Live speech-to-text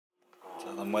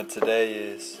Tell them what today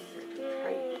is.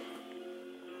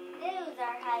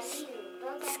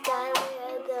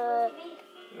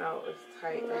 No, it's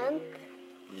tight right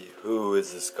Yeah, who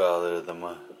is the scholar of the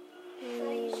month?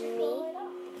 Me.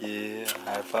 Yeah,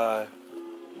 high five.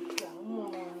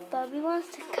 Bobby wants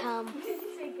to come.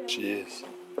 She is.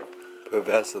 Put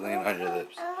Vaseline on your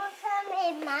lips. Yeah,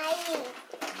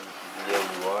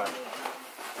 you are.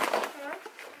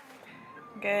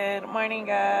 Good morning,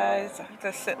 guys. I have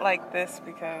to sit like this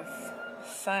because the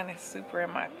sun is super in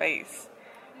my face.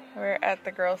 We're at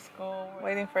the girls' school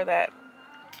waiting for that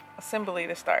assembly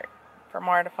to start for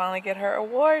Mara to finally get her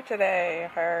award today,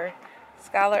 her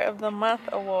Scholar of the Month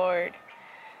award.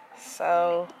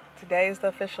 So today's the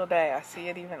official day. I see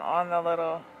it even on the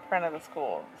little front of the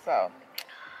school. So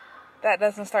that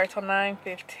doesn't start till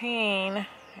 9:15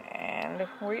 and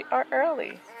we are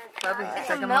early. Bubby,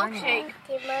 say good morning.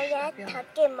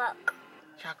 Chocolate milk.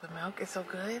 Chocolate milk is so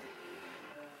good.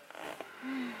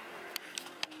 And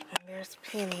there's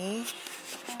Penny.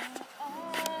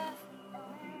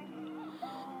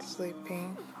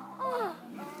 Sleeping.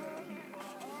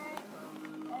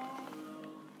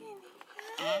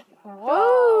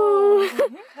 Whoa!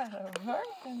 You got a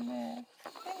verse in there.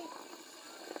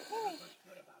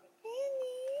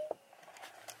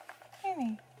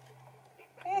 Penny.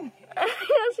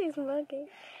 She's smoking.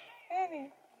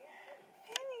 Penny,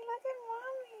 look at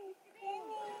mommy.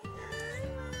 Penny. Hi,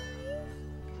 mommy.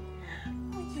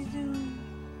 What you doing?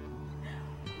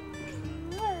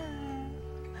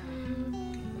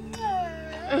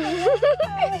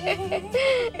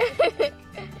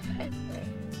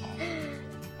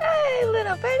 Hey,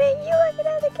 little Penny, you looking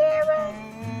at the camera?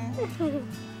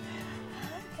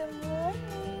 Good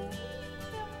morning.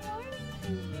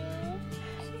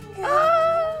 Oh.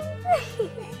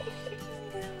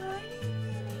 Good morning.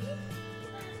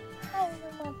 How's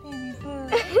my Penny food?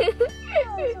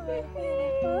 How's my Penny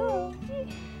food?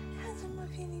 How's my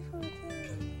Penny food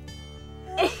doing?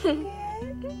 How's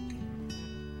it good?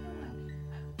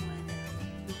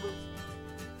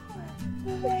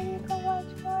 You ready to go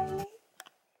watch Marley?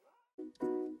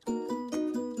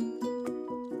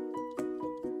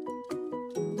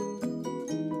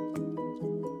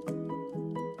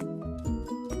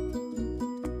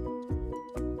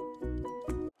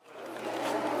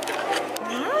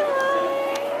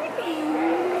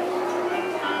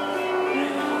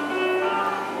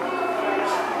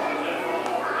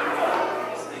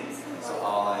 So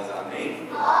all eyes on me.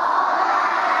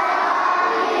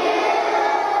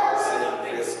 Sit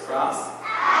crisscross.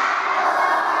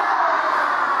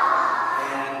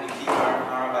 And we keep our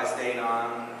power by staying on.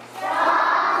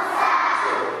 So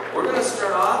we're going to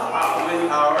start off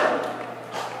with our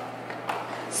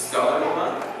Scholar of the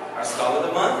Month. Our Scholar of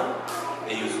the Month.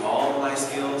 They use all the life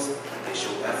skills. They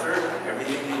show effort in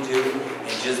everything they do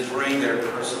and just bring their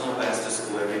personal best to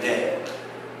school every day.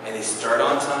 And they start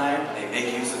on time, they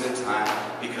make use of the time,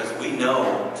 because we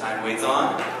know time waits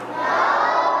on. Okay,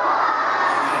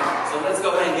 so let's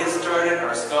go ahead and get started.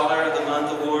 Our Scholar of the Month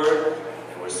award,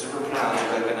 and we're super proud to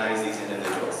recognize these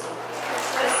individuals.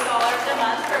 The Scholar of the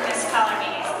Month for Miss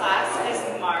Colorini's class is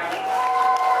Marley.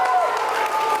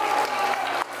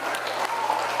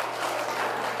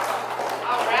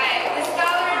 All right, the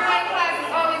Scholar in my class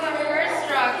is always on reverse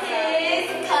structure.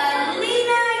 Is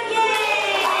Kalina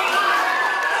Yang.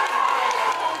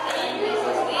 And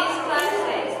Mrs. Lee's class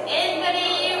is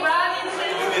Anthony Robinson.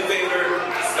 Do me a favor,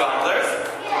 scholars.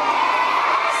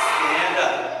 Stand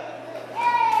up.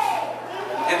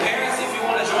 And parents, if you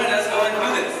want to join us, go ahead and do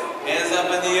this. Hands up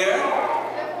in the air.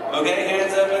 Okay,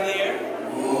 hands up in the air.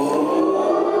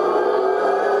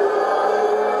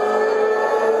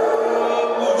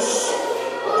 Whoosh.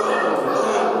 Boom,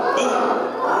 boom, boom.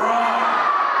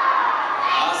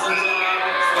 Awesome job,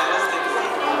 scholars. Take a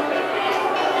seat.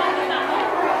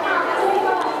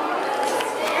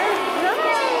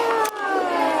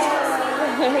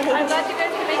 I'm glad you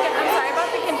guys can make it. I'm sorry about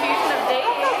the confusion of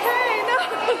dates. Okay, no.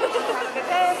 Have a good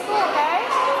day at school, okay?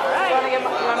 All right. You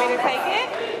want me to take it?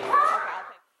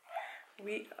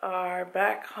 We are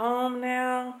back home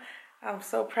now. I'm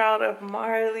so proud of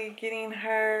Marley getting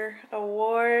her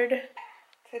award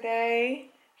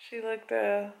today. She looked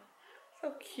so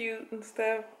cute and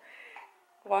stuff,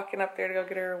 walking up there to go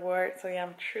get her award. So yeah,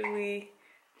 I'm truly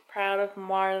proud of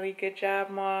Marley. Good job,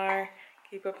 Mar.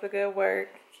 Keep up the good work.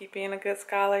 Keep being a good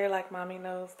scholar like mommy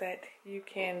knows that you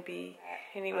can be.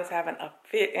 Penny was having a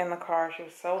fit in the car. She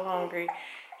was so hungry.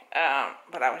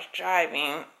 But I was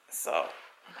driving, so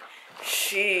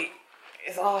she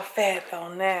is all fed though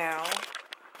now.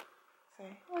 So,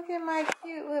 look at my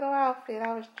cute little outfit.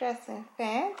 I was dressing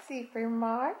fancy for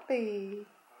Marley.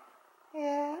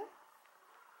 Yeah.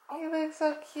 You look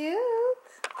so cute.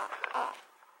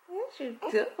 Yes, you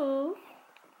do.